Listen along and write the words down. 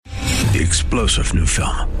The explosive new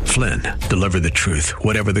film, Flynn, deliver the truth,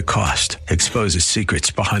 whatever the cost, exposes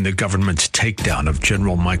secrets behind the government's takedown of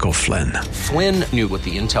General Michael Flynn. Flynn knew what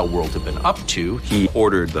the intel world had been up to. He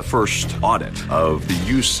ordered the first audit of the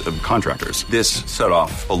use of contractors. This set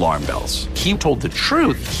off alarm bells. He told the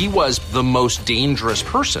truth. He was the most dangerous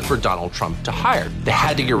person for Donald Trump to hire. They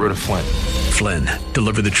had to get rid of Flynn. Flynn,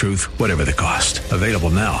 deliver the truth, whatever the cost. Available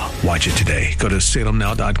now. Watch it today. Go to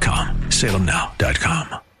salemnow.com.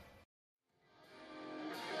 salemnow.com.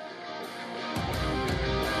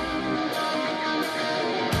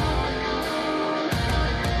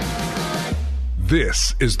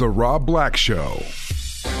 This is The Rob Black Show.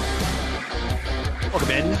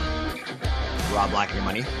 Welcome in. Rob Black and Your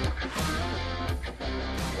Money.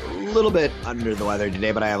 A little bit under the weather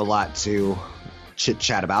today, but I have a lot to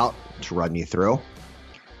chit-chat about, to run you through.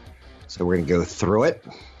 So we're going to go through it.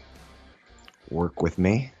 Work with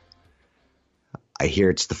me. I hear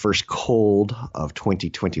it's the first cold of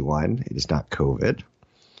 2021. It is not COVID.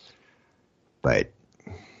 But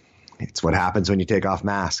it's what happens when you take off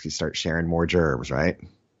masks. You start sharing more germs, right?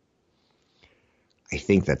 I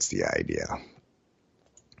think that's the idea.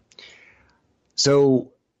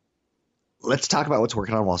 So let's talk about what's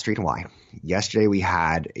working on Wall Street and why. Yesterday we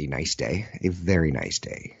had a nice day, a very nice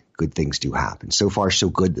day. Good things do happen. So far, so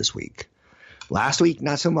good this week. Last week,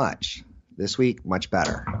 not so much. This week, much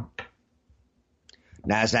better.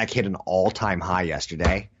 NASDAQ hit an all-time high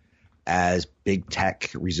yesterday as big tech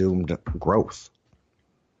resumed growth.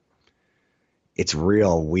 It's a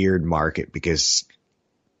real weird market because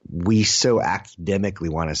we so academically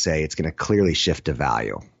want to say it's going to clearly shift to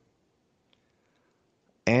value.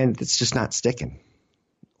 And it's just not sticking.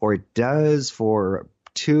 Or it does for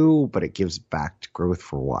 2, but it gives back to growth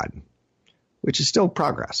for 1, which is still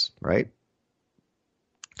progress, right?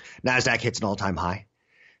 NASDAQ hits an all-time high.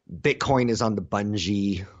 Bitcoin is on the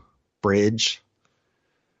bungee bridge.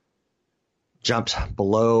 Jumped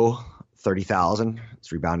below 30,000.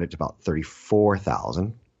 It's rebounded to about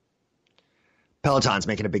 34,000. Peloton's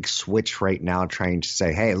making a big switch right now, trying to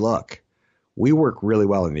say, hey, look, we work really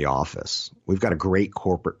well in the office. We've got a great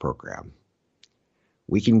corporate program.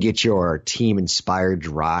 We can get your team inspired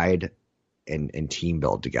to ride and team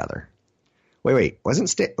build together. Wait,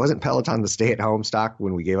 wasn't Peloton the stay-at-home stock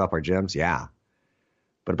when we gave up our gyms? Yeah.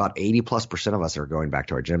 But about 80+% of us are going back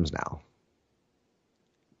to our gyms now.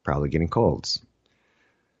 Probably getting colds.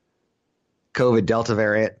 COVID Delta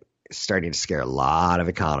variant is starting to scare a lot of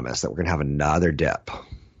economists that we're going to have another dip.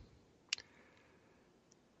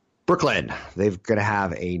 Brooklyn, they're going to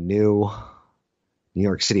have a new New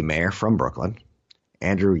York City mayor from Brooklyn.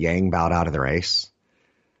 Andrew Yang bowed out of the race.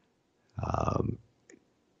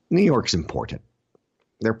 New York's important.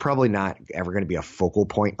 They're probably not ever going to be a focal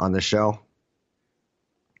point on the show,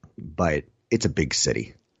 but it's a big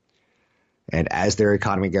city. And as their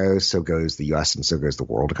economy goes, so goes the U.S. and so goes the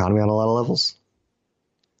world economy on a lot of levels.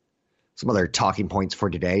 Some other talking points for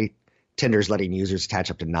today. Tinder's letting users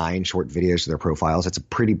attach up to 9 short videos to their profiles. That's a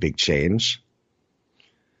pretty big change.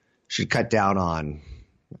 Should cut down on,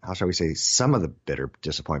 how shall we say, some of the bitter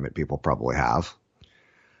disappointment people probably have.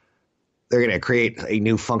 They're going to create a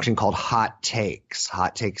new function called Hot Takes.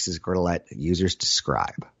 Hot Takes is going to let users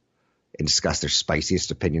describe and discuss their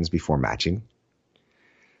spiciest opinions before matching.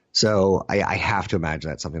 So I have to imagine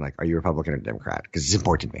that's something like, are you Republican or Democrat? Because it's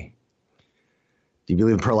important to me. Do you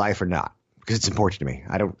believe in pro-life or not? Because it's important to me.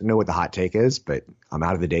 I don't know what the hot take is, but I'm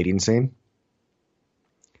out of the dating scene.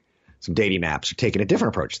 Some dating apps are taking a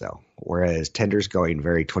different approach, though, whereas Tinder's going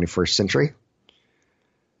very 21st century.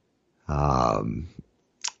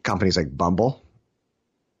 Companies like Bumble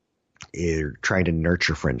are trying to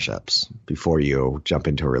nurture friendships before you jump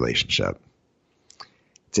into a relationship.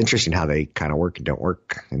 It's interesting how they kind of work and don't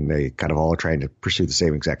work, and they kind of all are trying to pursue the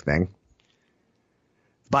same exact thing.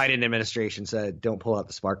 The Biden administration said, don't pull out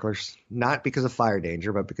the sparklers, not because of fire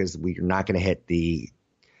danger, but because we're not going to hit the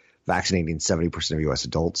vaccinating 70% of U.S.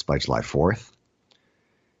 adults by July 4th.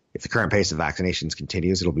 If the current pace of vaccinations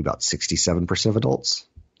continues, it'll be about 67% of adults.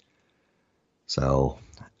 So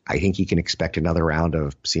I think you can expect another round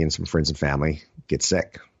of seeing some friends and family get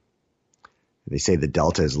sick. They say the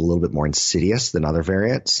Delta is a little bit more insidious than other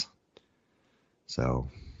variants. So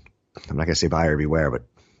I'm not going to say buyer beware, but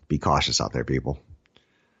be cautious out there, people.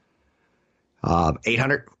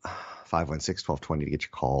 800-516-1220 to get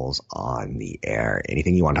your calls on the air.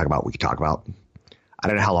 Anything you want to talk about, we can talk about. I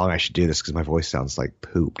don't know how long I should do this because my voice sounds like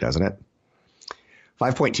poop, doesn't it?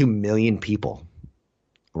 5.2 million people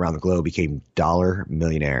around the globe became dollar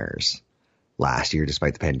millionaires last year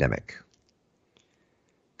despite the pandemic.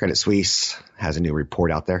 Credit Suisse has a new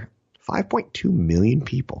report out there. 5.2 million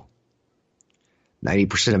people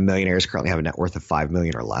 90% of millionaires currently have a net worth of $5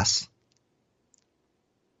 million or less.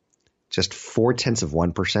 Just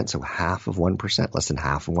 0.4%, so half of 1%, less than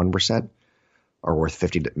half of 1%, are worth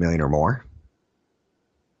 $50 million or more.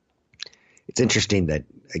 It's interesting that,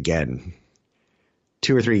 again,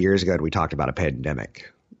 2 or 3 years ago, we talked about a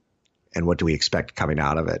pandemic. And what do we expect coming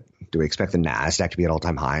out of it? Do we expect the NASDAQ to be at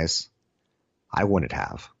all-time highs? I wouldn't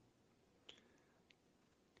have.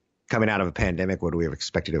 Coming out of a pandemic, would we have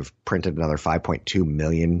expected to have printed another 5.2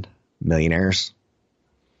 million millionaires?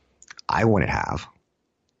 I wouldn't have.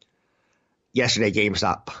 Yesterday,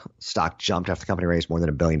 GameStop stock jumped after the company raised more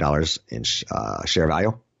than $1 billion in share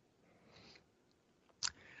value.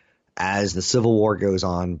 As the civil war goes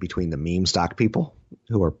on between the meme stock people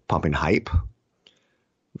who are pumping hype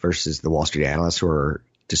versus the Wall Street analysts who are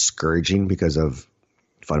discouraging because of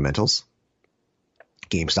fundamentals,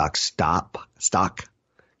 GameStop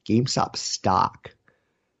stock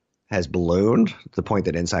has ballooned to the point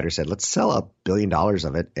that insiders said, let's sell $1 billion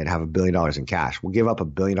of it and have $1 billion in cash. We'll give up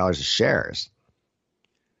 $1 billion of shares,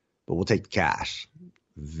 but we'll take the cash.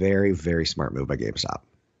 Very, very smart move by GameStop.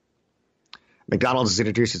 McDonald's has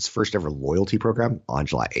introduced its first ever loyalty program on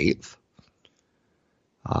July 8th.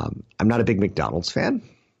 I'm not a big McDonald's fan,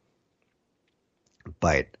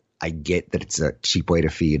 but I get that it's a cheap way to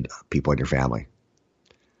feed people in your family.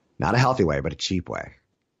 Not a healthy way, but a cheap way.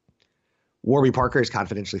 Warby Parker has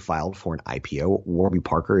confidentially filed for an IPO. Warby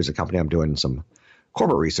Parker is a company I'm doing some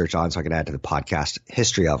corporate research on, so I can add to the podcast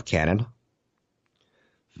History of Canon.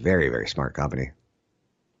 Very, very smart company.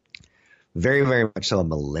 Very, very much so a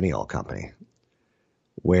millennial company,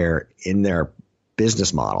 where in their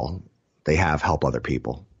business model, they have help other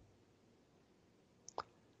people.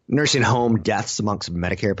 Nursing home deaths amongst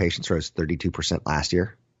Medicare patients rose 32% last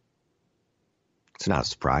year. It's not a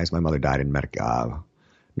surprise. My mother died in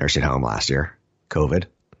nursing home last year, COVID.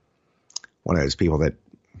 One of those people that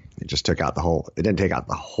it just took out it didn't take out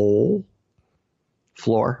the whole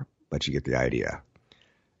floor, but you get the idea.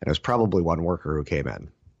 And it was probably one worker who came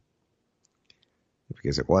in,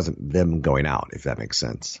 because it wasn't them going out, if that makes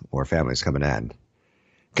sense, or families coming in.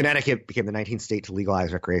 Connecticut became the 19th state to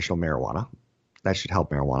legalize recreational marijuana. That should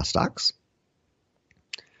help marijuana stocks.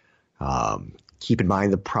 Keep in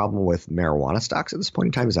mind the problem with marijuana stocks at this point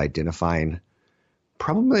in time is identifying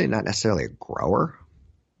probably not necessarily a grower,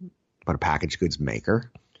 but a packaged goods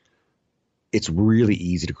maker. It's really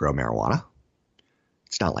easy to grow marijuana.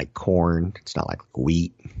 It's not like corn. It's not like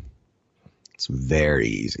wheat. It's very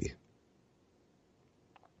easy.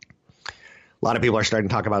 A lot of people are starting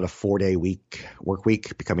to talk about a 4-day work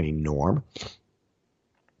week becoming a norm.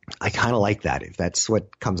 I kind of like that. If that's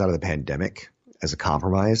what comes out of the pandemic as a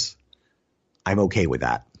compromise, I'm okay with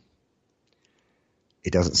that.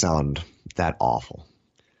 It doesn't sound that awful.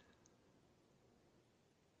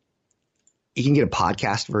 You can get a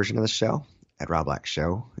podcast version of the show at Rob Black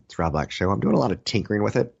Show. It's Rob Black Show. I'm doing a lot of tinkering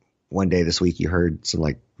with it. One day this week you heard some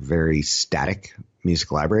like very static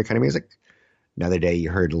music library kind of music. Another day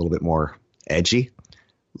you heard a little bit more edgy.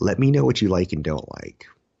 Let me know what you like and don't like.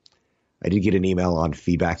 I did get an email on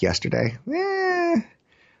feedback yesterday. I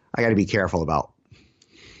got to be careful about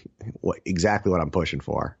exactly what I'm pushing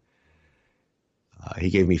for.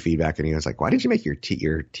 He gave me feedback and he was like, why did you make your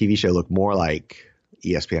TV show look more like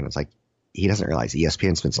ESPN? It's like, he doesn't realize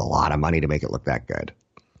ESPN spends a lot of money to make it look that good.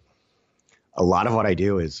 A lot of what I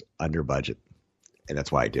do is under budget, and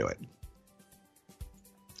that's why I do it.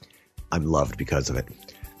 I'm loved because of it.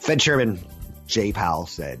 Fed Chairman Jay Powell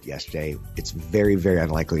said yesterday, it's very, very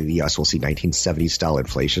unlikely the U.S. will see 1970s style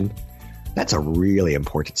inflation. That's a really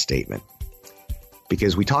important statement,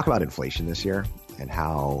 because we talk about inflation this year and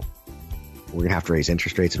how we're going to have to raise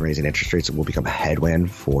interest rates, and raising interest rates will become a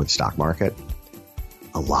headwind for the stock market.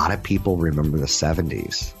 A lot of people remember the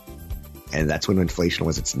 70s, and that's when inflation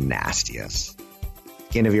was its nastiest.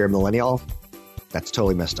 Again, if you're a millennial, that's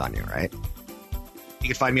totally missed on you, right? You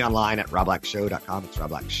can find me online at robblackshow.com. It's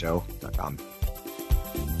robblackshow.com.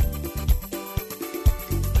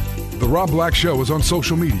 The Rob Black Show is on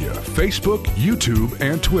social media, Facebook, YouTube,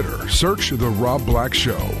 and Twitter. Search The Rob Black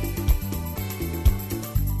Show.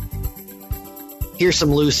 Here's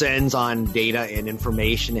some loose ends on data and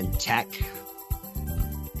information and tech.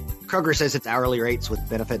 Kroger says its hourly rates with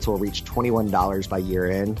benefits will reach $21 by year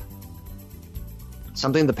end.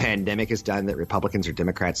 Something the pandemic has done that Republicans or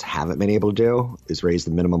Democrats haven't been able to do is raise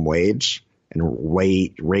the minimum wage and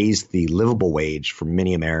raise the livable wage for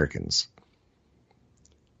many Americans.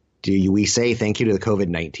 Do we say thank you to the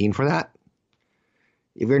COVID-19 for that?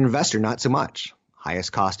 If you're an investor, not so much.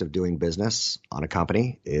 Highest cost of doing business on a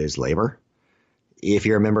company is labor. If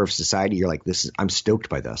you're a member of society, you're like, I'm stoked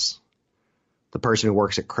by this. The person who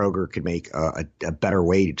works at Kroger could make a better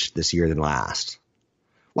wage this year than last.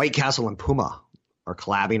 White Castle and Puma are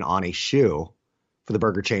collabing on a shoe for the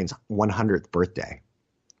burger chain's 100th birthday.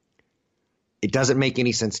 It doesn't make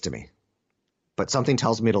any sense to me, but something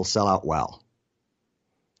tells me it'll sell out well.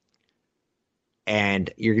 And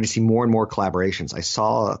you're going to see more and more collaborations. I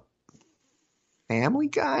saw Family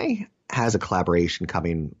Guy has a collaboration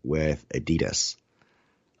coming with Adidas.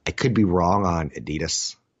 I could be wrong on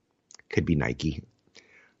Adidas. Could be Nike.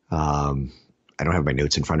 I don't have my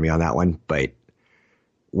notes in front of me on that one, but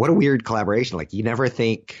what a weird collaboration. Like, you never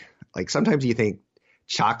think, like, sometimes you think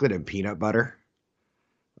chocolate and peanut butter.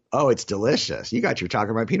 Oh, it's delicious. You got your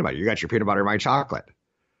chocolate, my peanut butter. You got your peanut butter, my chocolate.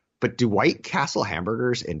 But do White Castle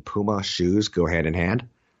hamburgers and Puma shoes go hand in hand?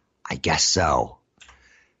 I guess so.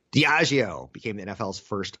 Diageo became the NFL's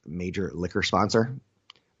first major liquor sponsor,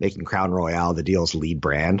 making Crown Royale the deal's lead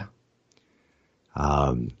brand.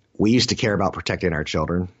 We used to care about protecting our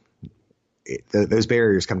children. Those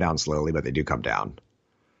barriers come down slowly, but they do come down.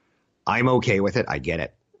 I'm okay with it. I get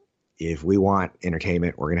it. If we want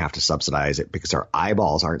entertainment, we're going to have to subsidize it because our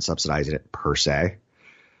eyeballs aren't subsidizing it per se.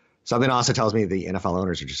 Something also tells me the NFL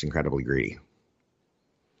owners are just incredibly greedy.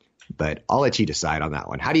 But I'll let you decide on that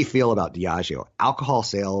one. How do you feel about Diageo? Alcohol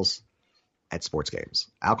sales at sports games.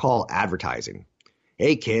 Alcohol advertising.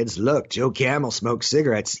 Hey, kids, look, Joe Camel smokes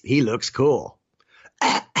cigarettes. He looks cool.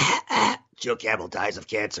 Joe Camel dies of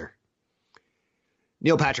cancer.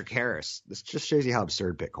 Neil Patrick Harris. This just shows you how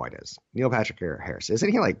absurd Bitcoin is. Neil Patrick Harris.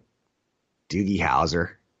 Isn't he like Doogie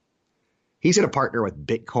Howser? He's going to partner with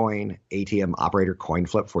Bitcoin ATM operator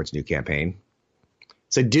CoinFlip for its new campaign.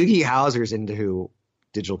 So Doogie Howser's into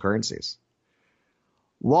digital currencies.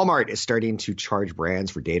 Walmart is starting to charge brands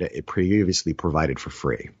for data it previously provided for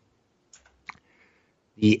free.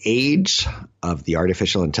 The age of the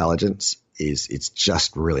artificial intelligence it's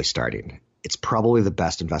just really starting. It's probably the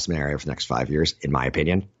best investment area for the next 5 years, in my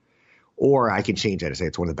opinion. Or I can change it and say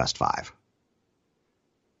it's one of the best 5.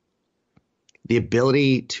 The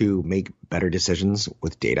ability to make better decisions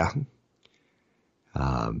with data.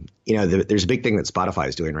 There's a big thing that Spotify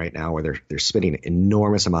is doing right now where they're spending an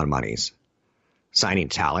enormous amount of monies signing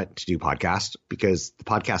talent to do podcasts because the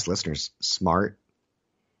podcast listeners smart,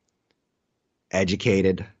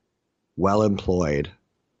 educated, well-employed,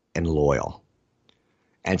 and loyal.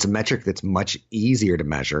 And it's a metric that's much easier to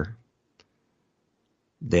measure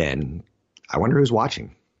than, I wonder who's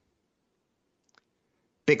watching.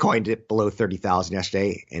 Bitcoin dipped below 30,000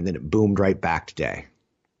 yesterday, and then it boomed right back today.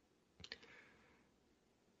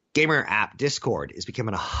 Gamer app Discord is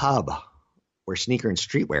becoming a hub where sneaker and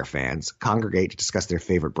streetwear fans congregate to discuss their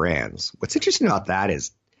favorite brands. What's interesting about that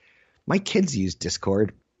is my kids use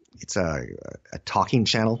Discord. It's a talking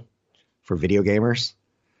channel for video gamers,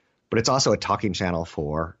 but it's also a talking channel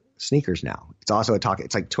for sneakers now. It's also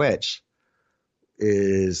it's like Twitch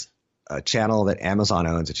is a channel that Amazon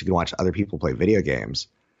owns that you can watch other people play video games.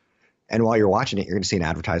 And while you're watching it, you're going to see an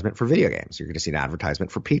advertisement for video games. You're going to see an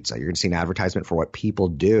advertisement for pizza. You're going to see an advertisement for what people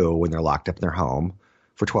do when they're locked up in their home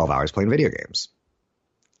for 12 hours playing video games.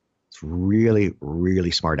 It's really,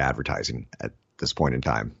 really smart advertising at this point in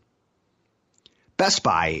time. Best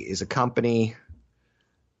Buy is a company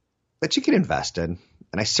that you can invest in.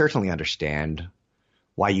 And I certainly understand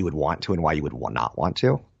why you would want to and why you would not want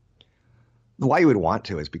to. Why you would want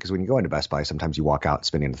to is because when you go into Best Buy, sometimes you walk out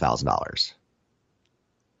spending $1,000.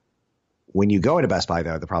 When you go into Best Buy,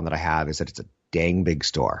 though, the problem that I have is that it's a dang big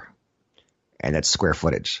store, and that's square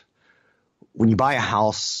footage. When you buy a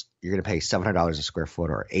house, you're going to pay $700 a square foot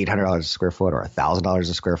or $800 a square foot or $1,000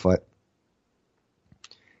 a square foot.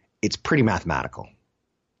 It's pretty mathematical.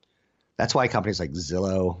 That's why companies like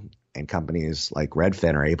Zillow and companies like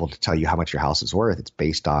Redfin are able to tell you how much your house is worth. It's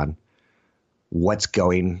based on what's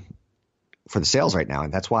going for the sales right now.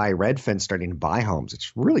 And that's why Redfin's starting to buy homes.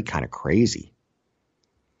 It's really kind of crazy.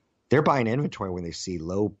 They're buying inventory when they see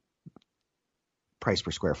low price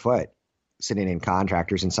per square foot, sitting in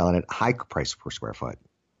contractors and selling at high price per square foot.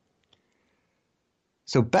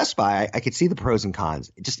 So Best Buy, I could see the pros and cons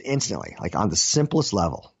just instantly, like on the simplest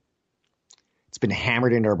level. It's been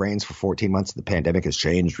hammered into our brains for 14 months. The pandemic has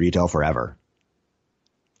changed retail forever.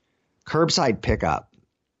 Curbside pickup.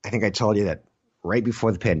 I think I told you that right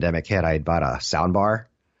before the pandemic hit, I had bought a sound bar.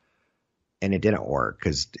 And it didn't work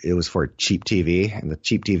because it was for a cheap TV. And the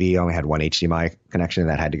cheap TV only had one HDMI connection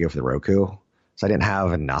that had to go for the Roku. So I didn't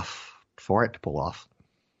have enough for it to pull off.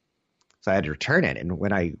 So I had to return it. And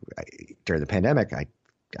when during the pandemic,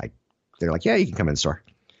 they're like, yeah, you can come in the store.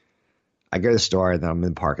 I go to the store and then I'm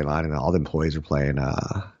in the parking lot and all the employees are playing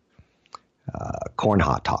corn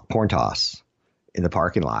toss. in the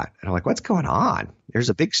parking lot. And I'm like, what's going on? There's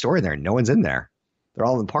a big store in there. No one's in there. They're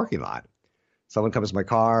all in the parking lot. Someone comes to my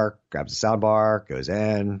car, grabs a sound bar, goes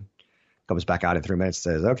in, comes back out in 3 minutes,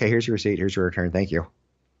 says, okay, here's your receipt. Here's your return. Thank you.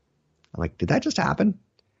 I'm like, did that just happen?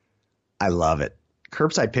 I love it.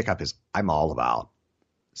 Curbside pickup is I'm all about.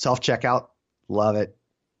 Self-checkout, love it.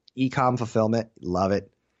 E-com fulfillment, love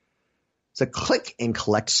it. It's a click and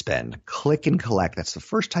collect spend. Click and collect. That's the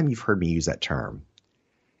first time you've heard me use that term.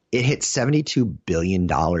 It hit $72 billion in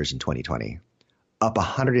 2020, up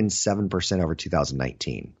 107% over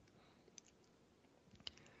 2019.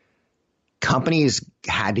 Companies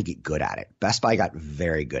had to get good at it. Best Buy got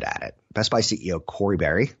very good at it. Best Buy CEO Corey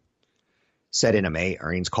Berry said in a May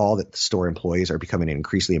earnings call that the store employees are becoming an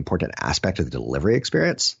increasingly important aspect of the delivery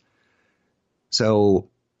experience. So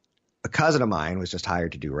a cousin of mine was just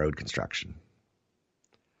hired to do road construction.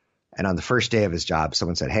 And on the first day of his job,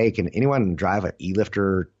 someone said, hey, can anyone drive an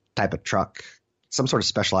e-lifter type of truck, some sort of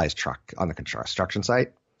specialized truck on the construction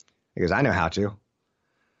site? He goes, I know how to.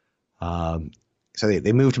 So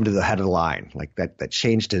they moved him to the head of the line. Like that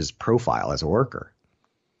changed his profile as a worker.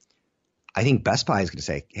 I think Best Buy is going to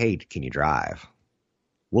say, hey, can you drive?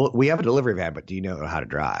 Well, we have a delivery van, but do you know how to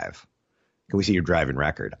drive? Can we see your driving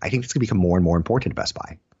record? I think it's going to become more and more important to Best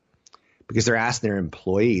Buy because they're asking their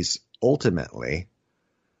employees ultimately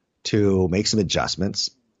to make some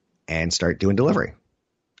adjustments and start doing delivery.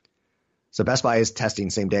 So Best Buy is testing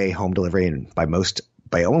same day home delivery and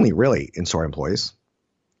by only really in-store employees.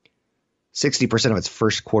 60% of its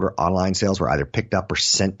first quarter online sales were either picked up or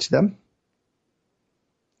sent to them.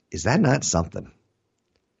 Is that not something?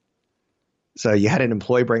 So you had an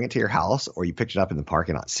employee bring it to your house or you picked it up in the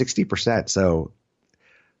parking lot. 60%. So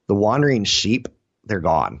the wandering sheep, they're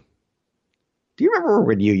gone. Do you remember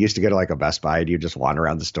when you used to go to like a Best Buy and you just wander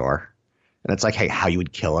around the store? And it's like, hey, how you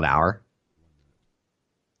would kill an hour?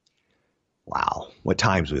 Wow, what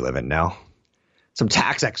times we live in now. Some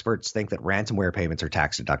tax experts think that ransomware payments are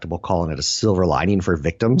tax deductible, calling it a silver lining for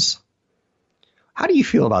victims. How do you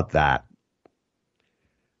feel about that?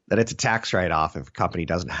 That it's a tax write-off if a company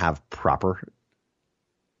doesn't have proper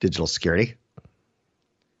digital security?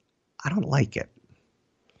 I don't like it.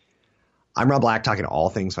 I'm Rob Black, talking all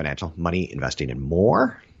things financial, money, investing, and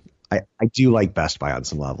more. I do like Best Buy on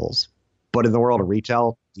some levels. But in the world of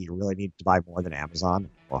retail, do you really need to buy more than Amazon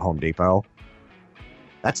or Home Depot?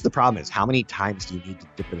 That's the problem, is how many times do you need to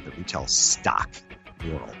dip into the retail stock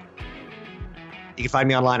world? You can find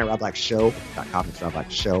me online at robblackshow.com. It's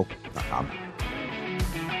robblackshow.com.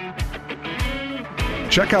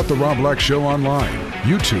 Check out The Rob Black Show online,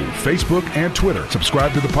 YouTube, Facebook, and Twitter.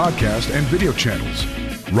 Subscribe to the podcast and video channels.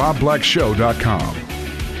 robblackshow.com.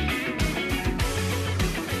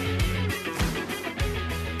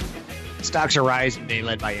 Stocks are rising today,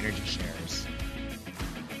 led by energy shares.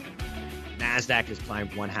 NASDAQ has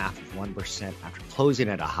climbed 0.5% after closing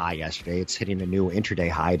at a high yesterday. It's hitting a new intraday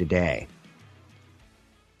high today.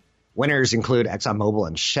 Winners include ExxonMobil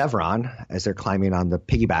and Chevron as they're climbing on the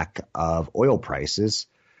piggyback of oil prices.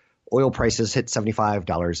 Oil prices hit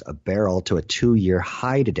 $75 a barrel to a 2-year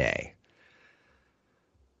high today.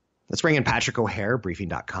 Let's bring in Patrick O'Hare,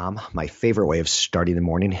 briefing.com, my favorite way of starting the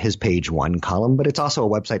morning, his page one column, but it's also a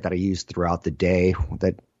website that I use throughout the day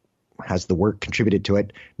that has the work contributed to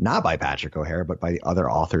it, not by Patrick O'Hare, but by the other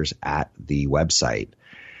authors at the website,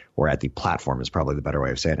 or at the platform is probably the better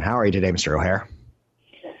way of saying it. How are you today, Mr. O'Hare?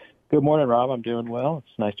 Good morning, Rob. I'm doing well.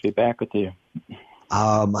 It's nice to be back with you.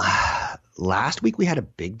 Last week we had a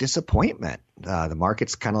big disappointment. The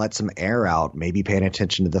markets kind of let some air out, maybe paying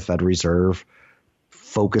attention to the Federal Reserve,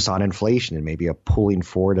 focus on inflation, and maybe a pulling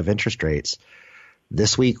forward of interest rates.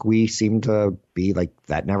 This week we seem to be like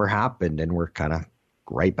that never happened, and we're kind of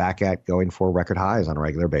right back at going for record highs on a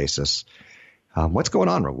regular basis. What's going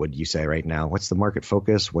on, would you say, right now? What's the market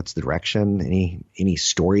focus? What's the direction? Any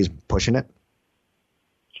stories pushing it?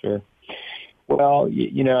 Sure. Well,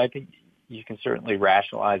 I think you can certainly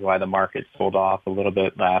rationalize why the market sold off a little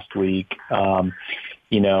bit last week. When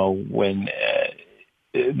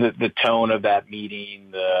the tone of that meeting,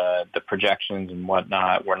 the projections and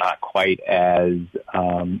whatnot were not quite as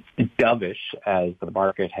dovish as the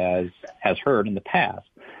market has heard in the past.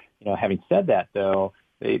 Having said that, though,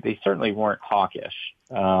 they certainly weren't hawkish.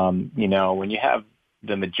 When you have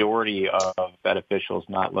the majority of Fed officials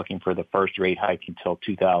not looking for the first rate hike until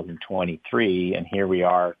 2023, and here we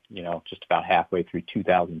are, just about halfway through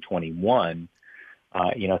 2021,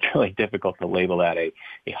 it's really difficult to label that a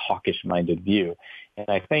hawkish-minded view. And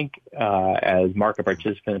I think as market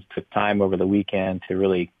participants took time over the weekend to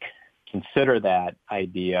really consider that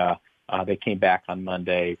idea, they came back on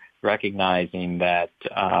Monday recognizing that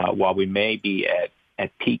while we may be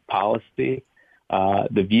at peak policy,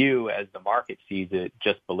 the view as the market sees it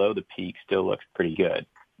just below the peak still looks pretty good.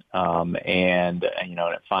 And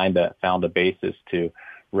it found a basis to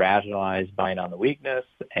rationalize buying on the weakness.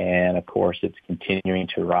 And of course, it's continuing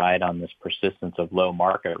to ride on this persistence of low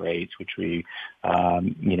market rates, which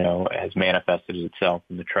has manifested itself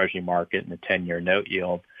in the Treasury market and the 10-year note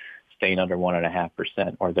yield staying under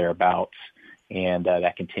 1.5% or thereabouts. And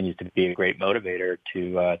that continues to be a great motivator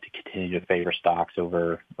to continue to favor stocks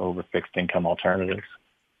over fixed income alternatives.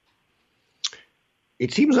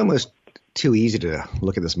 It seems almost too easy to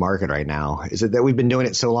look at this market right now. Is it that we've been doing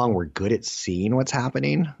it so long we're good at seeing what's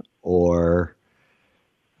happening? Or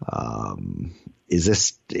is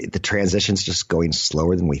this the transition's just going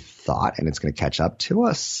slower than we thought and it's going to catch up to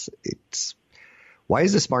us? Why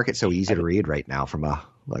is this market so easy to read right now from a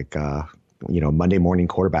Monday morning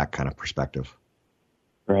quarterback kind of perspective?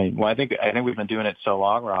 Right. Well, I think we've been doing it so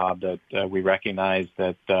long, Rob, that we recognize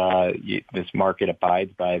that this market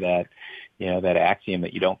abides by that, that axiom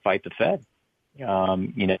that you don't fight the Fed.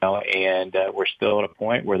 And we're still at a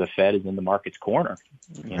point where the Fed is in the market's corner,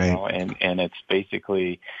 and it's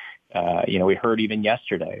basically, we heard even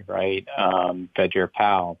yesterday, right? Fed Chair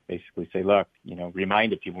Powell basically say, look,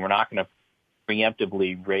 reminded people we're not going to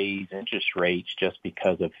preemptively raise interest rates just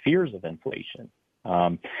because of fears of inflation.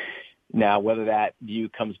 Now, whether that view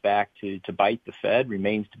comes back to bite the Fed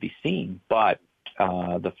remains to be seen. But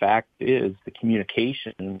the fact is the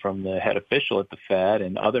communication from the head official at the Fed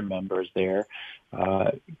and other members there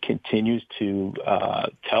continues to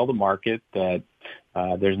tell the market that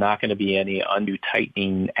there's not going to be any undue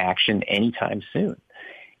tightening action anytime soon.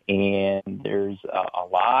 And there's a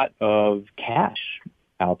lot of cash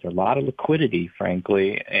out there, a lot of liquidity,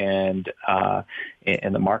 frankly, and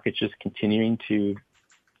the market's just continuing to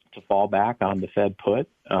fall back on the Fed put,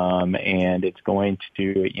 and it's going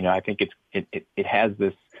to, I think it has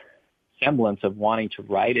this semblance of wanting to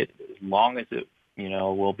write it as long as it,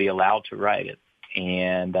 will be allowed to write it,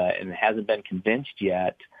 and it hasn't been convinced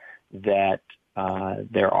yet that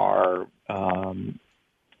there are,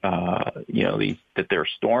 that there are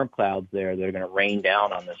storm clouds there that are going to rain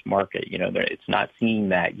down on this market. It's not seeing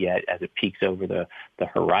that yet as it peeks over the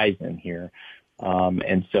horizon here.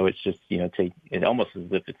 And so it's just, it's almost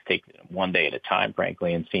as if it's taking it one day at a time,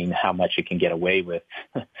 frankly, and seeing how much it can get away with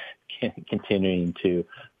continuing to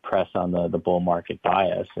press on the bull market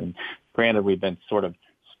bias. And granted, we've been sort of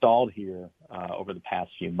stalled here over the past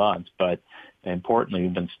few months, but importantly,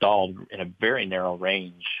 we've been stalled in a very narrow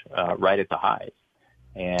range right at the highs.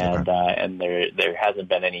 And and there hasn't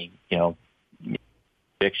been any,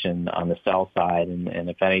 conviction on the sell side, and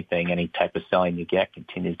if anything, any type of selling you get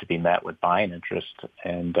continues to be met with buying interest,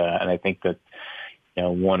 and I think that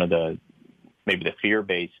one of the maybe the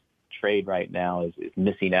fear-based trade right now is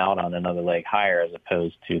missing out on another leg higher as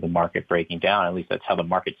opposed to the market breaking down. At least that's how the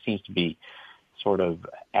market seems to be sort of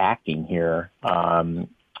acting here.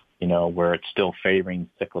 Where it's still favoring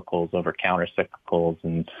cyclicals over counter cyclicals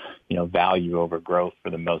and value over growth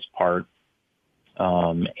for the most part.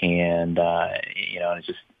 It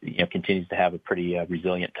just continues to have a pretty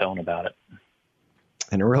resilient tone about it.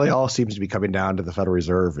 And it really all seems to be coming down to the Federal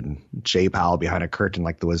Reserve and Jay Powell behind a curtain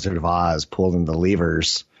like the Wizard of Oz, pulling the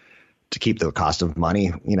levers to keep the cost of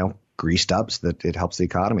money, greased up so that it helps the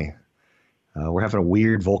economy. We're having a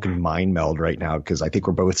weird Vulcan mind meld right now because I think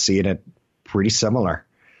we're both seeing it pretty similar.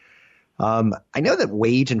 I know that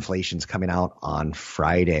wage inflation is coming out on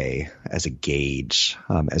Friday as a gauge,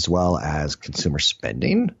 as well as consumer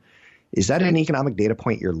spending. Is that an economic data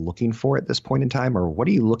point you're looking for at this point in time, or what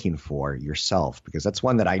are you looking for yourself? Because that's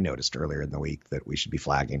one that I noticed earlier in the week that we should be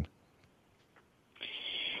flagging.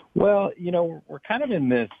 Well, we're kind of in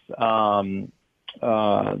this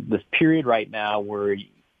this period right now where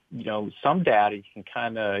some data you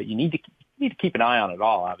can you need to keep an eye on it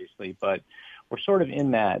all, obviously, but we're sort of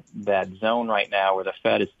in that zone right now where the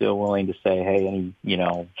Fed is still willing to say, hey, any,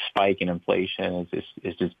 spike in inflation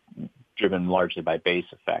is just driven largely by base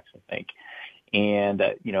effects, I think. And,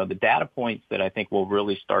 the data points that I think will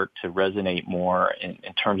really start to resonate more in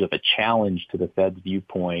terms of a challenge to the Fed's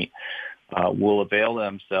viewpoint will avail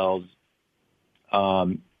themselves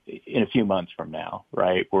in a few months from now,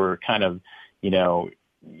 right? We're kind of, you're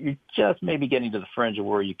just maybe getting to the fringe of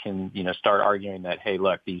where you can, start arguing that, hey,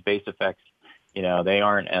 look, these base effects, they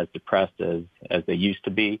aren't as depressed as they used to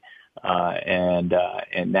be. And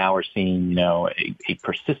now we're seeing, a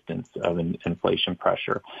persistence of inflation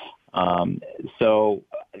pressure. So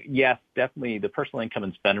yes, definitely the personal income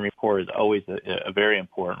and spending report is always a very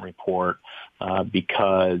important report,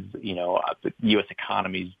 because, the U.S.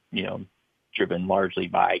 economy is, driven largely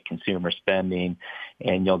by consumer spending,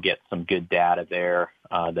 and you'll get some good data there,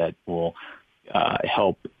 that will,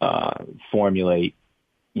 help formulate,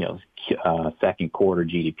 second quarter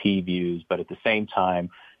GDP views. But at the same time,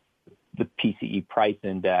 the PCE price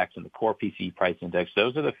index and the core PCE price index,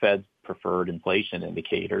 those are the Fed's preferred inflation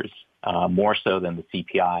indicators, more so than the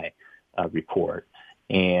CPI report.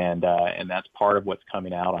 And that's part of what's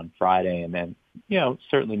coming out on Friday. And then,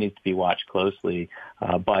 certainly needs to be watched closely.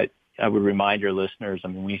 But I would remind your listeners,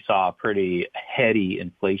 we saw a pretty heady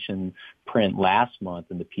inflation print last month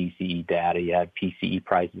in the PCE data. You had PCE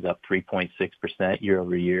prices up 3.6% year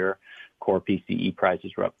over year. Core PCE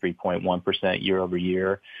prices were up 3.1% year over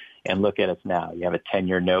year. And look at us now. You have a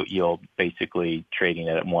 10-year note yield basically trading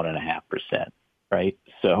at 1.5%, right?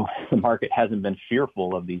 So the market hasn't been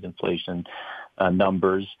fearful of these inflation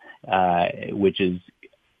numbers, which is,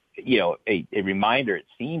 a reminder, it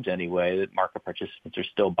seems anyway, that market participants are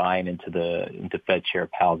still buying into Fed Chair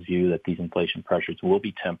Powell's view that these inflation pressures will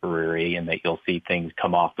be temporary and that you'll see things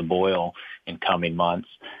come off the boil in coming months,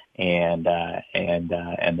 and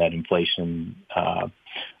that inflation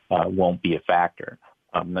won't be a factor.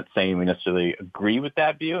 I'm not saying we necessarily agree with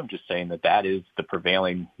that view. I'm just saying that is the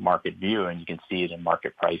prevailing market view, and you can see it in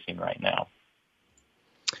market pricing right now.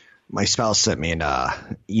 My spouse sent me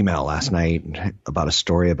an email last night about a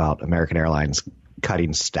story about American Airlines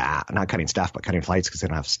cutting flights because they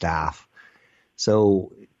don't have staff.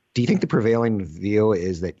 So do you think the prevailing view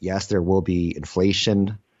is that, yes, there will be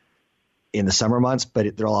inflation in the summer months,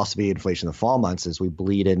 but there'll also be inflation in the fall months as we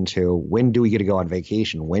bleed into when do we get to go on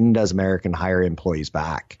vacation? When does American hire employees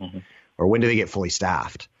back? Mm-hmm. Or when do they get fully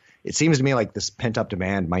staffed? It seems to me like this pent-up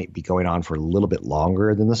demand might be going on for a little bit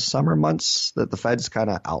longer than the summer months that the Fed's kind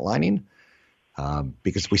of outlining,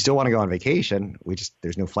 because we still want to go on vacation.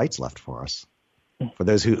 There's no flights left for us, for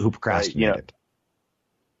those who procrastinated.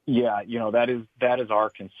 That is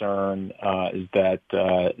our concern, is that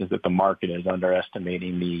the market is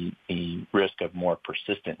underestimating the risk of more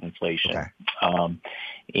persistent inflation. Okay.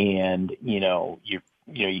 And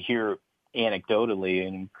you hear anecdotally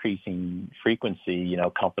in increasing frequency,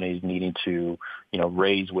 companies needing to,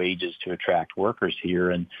 raise wages to attract workers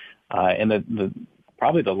here. And the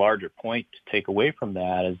probably the larger point to take away from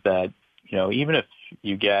that is that, even if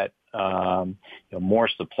you get, more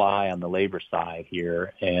supply on the labor side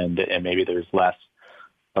here and maybe there's less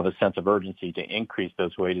of a sense of urgency to increase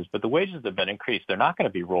those wages, but the wages that have been increased, they're not going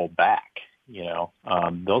to be rolled back.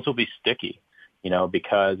 Those will be sticky,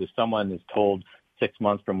 because if someone is told 6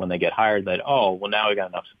 months from when they get hired that, now we got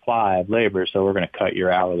enough supply of labor, so we're going to cut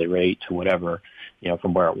your hourly rate to whatever,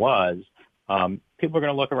 from where it was, people are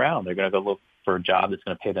going to look around. They're going to go look for a job that's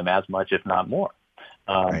going to pay them as much, if not more.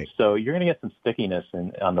 Right. So you're going to get some stickiness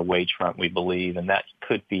on the wage front, we believe, and that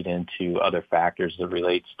could feed into other factors that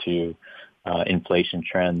relates to inflation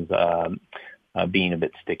trends being a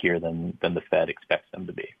bit stickier than the Fed expects them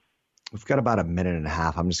to be. We've got about a minute and a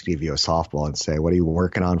half. I'm just going to give you a softball and say, what are you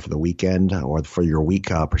working on for the weekend or for your week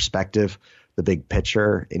perspective, the big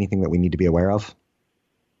picture, anything that we need to be aware of?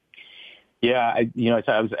 Yeah, I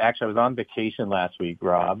was on vacation last week,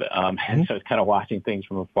 Rob, and so I was kind of watching things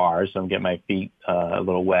from afar. So I'm getting my feet a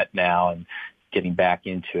little wet now and getting back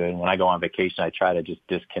into it. And when I go on vacation, I try to just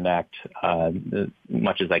disconnect as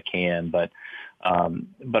much as I can. But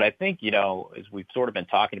I think, as we've sort of been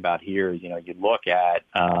talking about here, you look at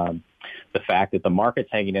the fact that the market's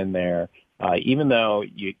hanging in there, even though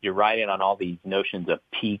you're riding on all these notions of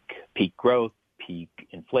peak growth, peak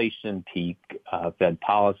inflation, peak Fed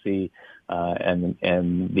policy.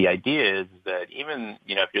 And the idea is that even,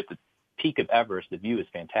 if you're at the peak of Everest, the view is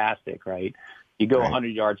fantastic, right? You go 100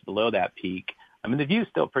 yards below that peak. The view is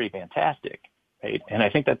still pretty fantastic, right? And I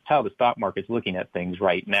think that's how the stock market's looking at things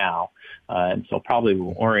right now. And so probably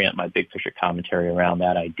will orient my big picture commentary around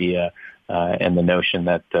that idea and the notion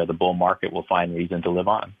that the bull market will find reason to live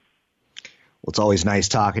on. Well, it's always nice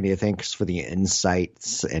talking to you. Thanks for the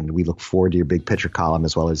insights. And we look forward to your big picture column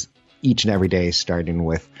as well as each and every day, starting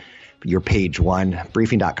with your page one.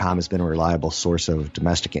 Briefing.com has been a reliable source of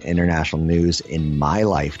domestic and international news in my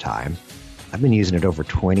lifetime. I've been using it over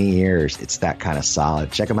 20 years. It's that kind of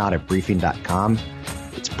solid. Check them out at briefing.com.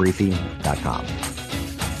 It's briefing.com.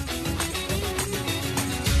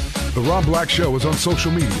 The Rob Black Show is on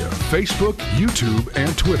social media, Facebook, YouTube,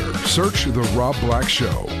 and Twitter. Search The Rob Black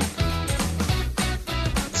Show.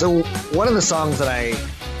 So one of the songs that I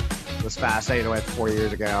was fascinated with 4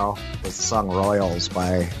 years ago was the song Royals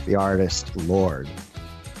by the artist Lorde.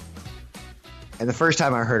 And the first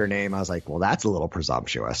time I heard her name, I was like, well, that's a little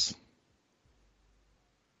presumptuous.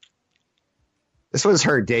 This was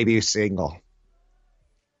her debut single.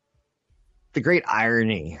 The great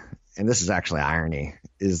irony, and this is actually irony,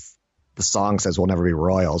 is the song says we'll never be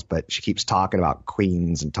royals, but she keeps talking about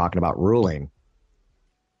queens and talking about ruling.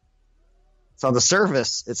 So on the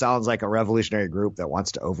surface, it sounds like a revolutionary group that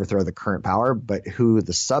wants to overthrow the current power, but who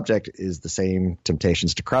the subject is the same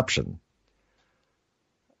temptations to corruption.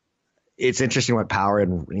 It's interesting what power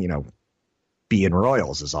and, being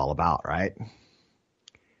royals is all about, right?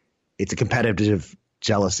 It's a competitive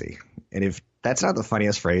jealousy. And if that's not the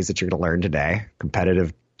funniest phrase that you're going to learn today,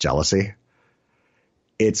 competitive jealousy,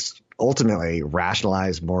 it's ultimately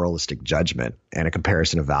rationalized moralistic judgment and a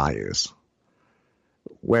comparison of values.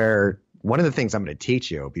 Where one of the things I'm going to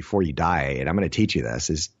teach you before you die, and I'm going to teach you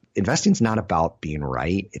this, is investing's not about being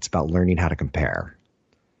right. It's about learning how to compare.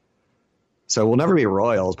 So we'll never be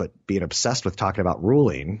royals, but being obsessed with talking about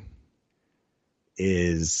ruling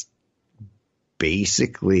is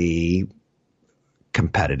basically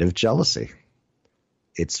competitive jealousy.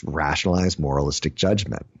 It's rationalized moralistic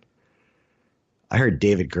judgment. I heard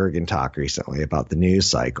David Gergen talk recently about the news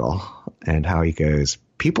cycle and how he goes,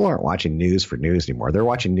 people aren't watching news for news anymore. They're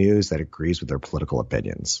watching news that agrees with their political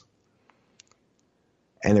opinions.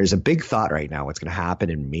 And there's a big thought right now. What's going to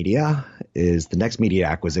happen in media is the next media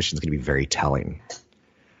acquisition is going to be very telling.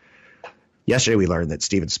 Yesterday, we learned that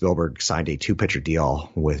Steven Spielberg signed a 2-picture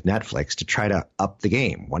deal with Netflix to try to up the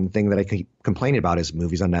game. One thing that I keep complaining about is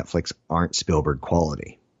movies on Netflix aren't Spielberg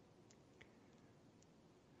quality.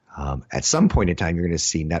 At some point in time, you're going to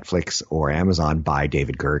see Netflix or Amazon buy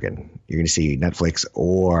David Gergen. You're going to see Netflix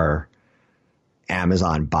or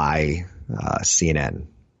Amazon buy CNN.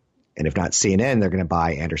 And if not CNN, they're going to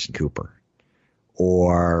buy Anderson Cooper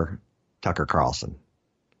or Tucker Carlson,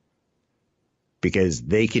 because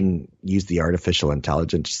they can use the artificial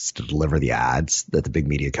intelligence to deliver the ads that the big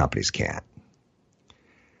media companies can't.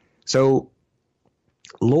 So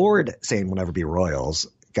Lord saying we'll never be royals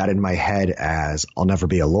got in my head as I'll never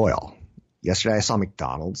be a loyal. Yesterday, I saw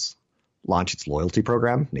McDonald's launch its loyalty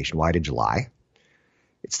program nationwide in July.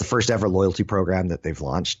 It's the first ever loyalty program that they've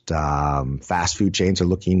launched. Fast food chains are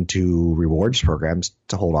looking to rewards programs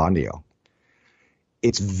to hold on to you.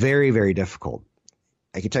 It's very, very difficult.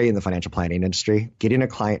 I can tell you in the financial planning industry, getting a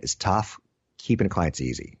client is tough. Keeping a client's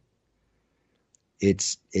easy.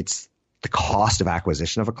 It's the cost of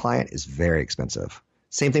acquisition of a client is very expensive.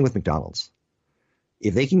 Same thing with McDonald's.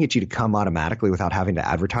 If they can get you to come automatically without having to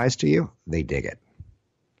advertise to you, they dig it.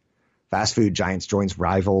 Fast food giants joins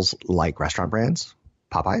rivals like restaurant brands,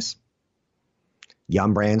 Popeyes,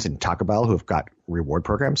 Yum Brands, and Taco Bell, who have got reward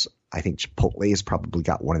programs. I think Chipotle has probably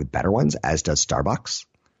got one of the better ones, as does Starbucks.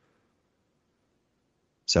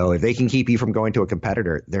 So if they can keep you from going to a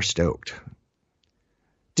competitor, they're stoked.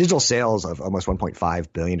 Digital sales of almost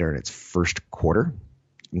 $1.5 billion during its first quarter,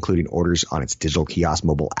 including orders on its digital kiosk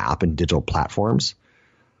mobile app and digital platforms.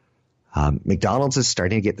 McDonald's is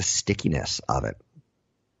starting to get the stickiness of it.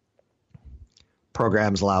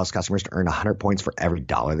 Programs allows customers to earn 100 points for every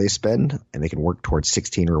dollar they spend, and they can work towards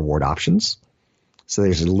 16 reward options. So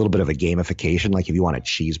there's a little bit of a gamification. Like if you want a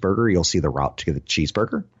cheeseburger, you'll see the route to the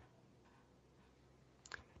cheeseburger.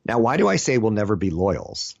 Now, why do I say we'll never be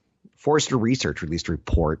loyals? Forrester Research released a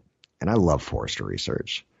report, and I love Forrester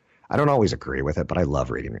Research. I don't always agree with it, but I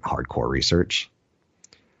love reading hardcore research.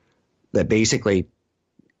 That basically,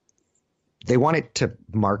 they wanted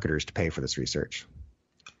marketers to pay for this research.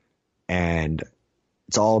 And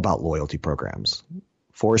it's all about loyalty programs.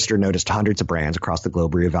 Forrester noticed hundreds of brands across the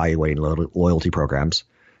globe reevaluating loyalty programs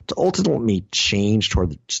to ultimately change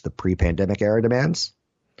towards the pre-pandemic era demands,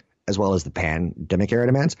 as well as the pandemic era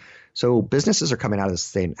demands. So businesses are coming out of this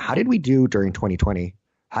saying, how did we do during 2020?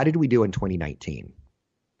 How did we do in 2019?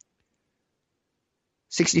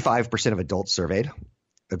 65% of adults surveyed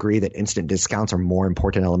agree that instant discounts are more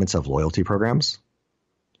important elements of loyalty programs.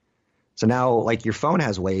 So now, like, your phone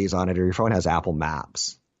has Waze on it, or your phone has Apple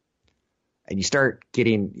Maps, and you start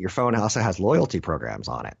getting, your phone also has loyalty programs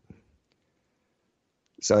on it.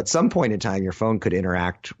 So at some point in time, your phone could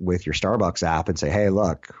interact with your Starbucks app and say, hey,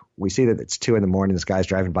 look, we see that it's 2 a.m. This guy's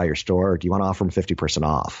driving by your store. Do you want to offer him 50%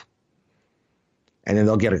 off? And then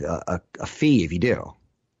they'll get a fee if you do.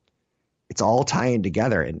 It's all tying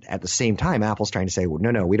together. And at the same time, Apple's trying to say, well,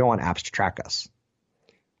 no, we don't want apps to track us,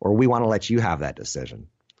 or we want to let you have that decision.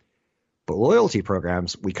 But loyalty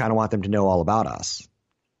programs, we kind of want them to know all about us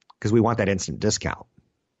because we want that instant discount.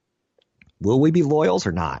 Will we be loyals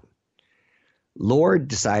or not? Lord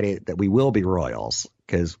decided that we will be royals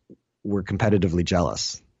because we're competitively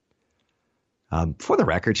jealous. For the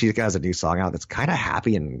record, she has a new song out that's kind of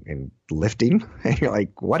happy and lifting. And you're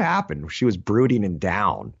like, what happened? She was brooding and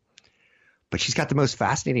down. But she's got the most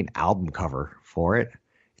fascinating album cover for it.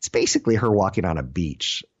 It's basically her walking on a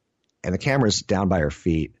beach, and the camera's down by her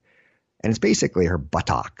feet, and it's basically her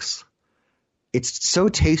buttocks. It's so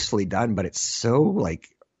tastefully done, but it's so like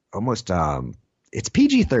almost it's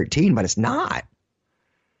PG-13, but it's not.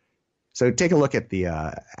 So take a look at the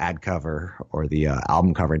ad cover or the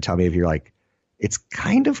album cover and tell me if you're like, it's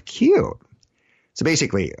kind of cute. So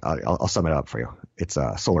basically, I'll sum it up for you. It's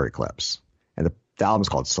a solar eclipse. And the album's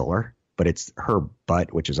called Solar, but it's her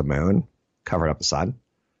butt, which is a moon, covering up the sun.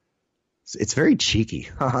 It's very cheeky.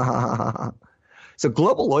 So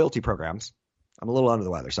global loyalty programs, I'm a little under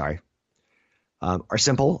the weather, sorry, are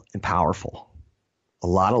simple and powerful. A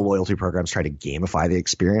lot of loyalty programs try to gamify the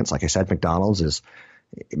experience. Like I said, McDonald's is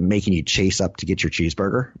making you chase up to get your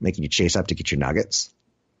cheeseburger, making you chase up to get your nuggets.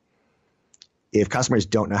 If customers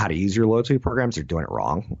don't know how to use your loyalty programs, they're doing it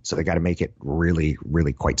wrong. So they got to make it really,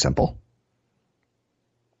 really quite simple.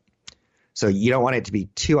 So you don't want it to be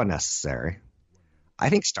too unnecessary. I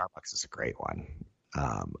think Starbucks is a great one.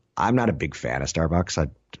 I'm not a big fan of Starbucks.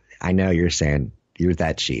 I know you're saying you're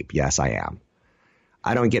that cheap. Yes, I am.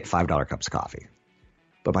 I don't get $5 cups of coffee.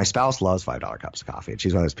 But my spouse loves $5 cups of coffee. And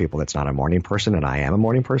she's one of those people that's not a morning person, and I am a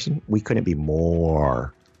morning person. We couldn't be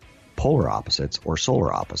more polar opposites or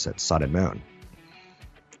solar opposites, sun and moon.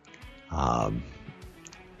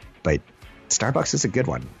 But Starbucks is a good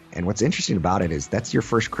one. And what's interesting about it is that's your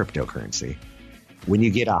first cryptocurrency. When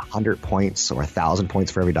you get 100 points or 1,000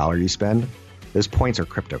 points for every dollar you spend, those points are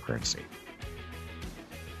cryptocurrency.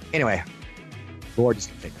 Anyway, Lord is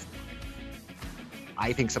the thing.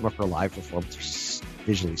 I think some of her live performances are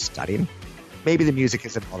visually stunning. Maybe the music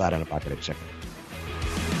isn't all that, and I'm not going to check it.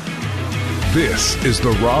 This is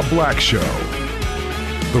The Rob Black Show.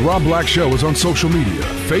 The Rob Black Show is on social media,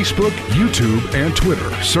 Facebook, YouTube, and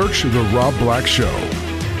Twitter. Search The Rob Black Show.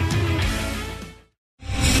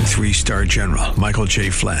 3-star General Michael J.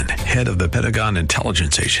 Flynn, head of the Pentagon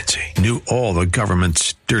Intelligence Agency, knew all the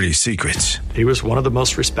government's dirty secrets. He was one of the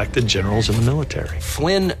most respected generals in the military.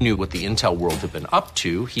 Flynn knew what the intel world had been up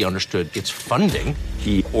to. He understood its funding.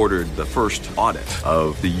 He ordered the first audit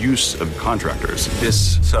of the use of contractors.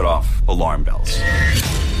 This set off alarm bells.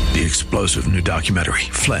 The explosive new documentary,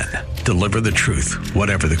 Flynn, Deliver the Truth,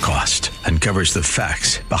 Whatever the Cost, uncovers the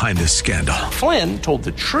facts behind this scandal. Flynn told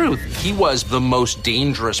the truth. He was the most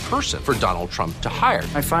dangerous person for Donald Trump to hire.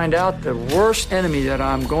 I find out the worst enemy that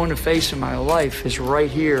I'm going to face in my life is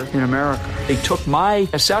right here in America. They took my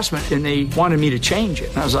assessment and they wanted me to change it.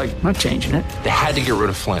 And I was like, I'm not changing it. They had to get rid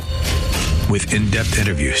of Flynn. With in-depth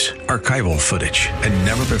interviews, archival footage, and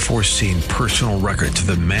never-before-seen personal records of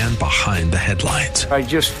the man behind the headlines. I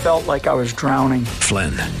just felt like I was drowning.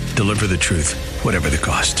 Flynn, Deliver the Truth, Whatever the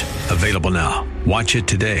Cost. Available now. Watch it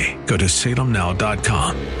today. Go to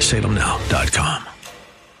salemnow.com. salemnow.com.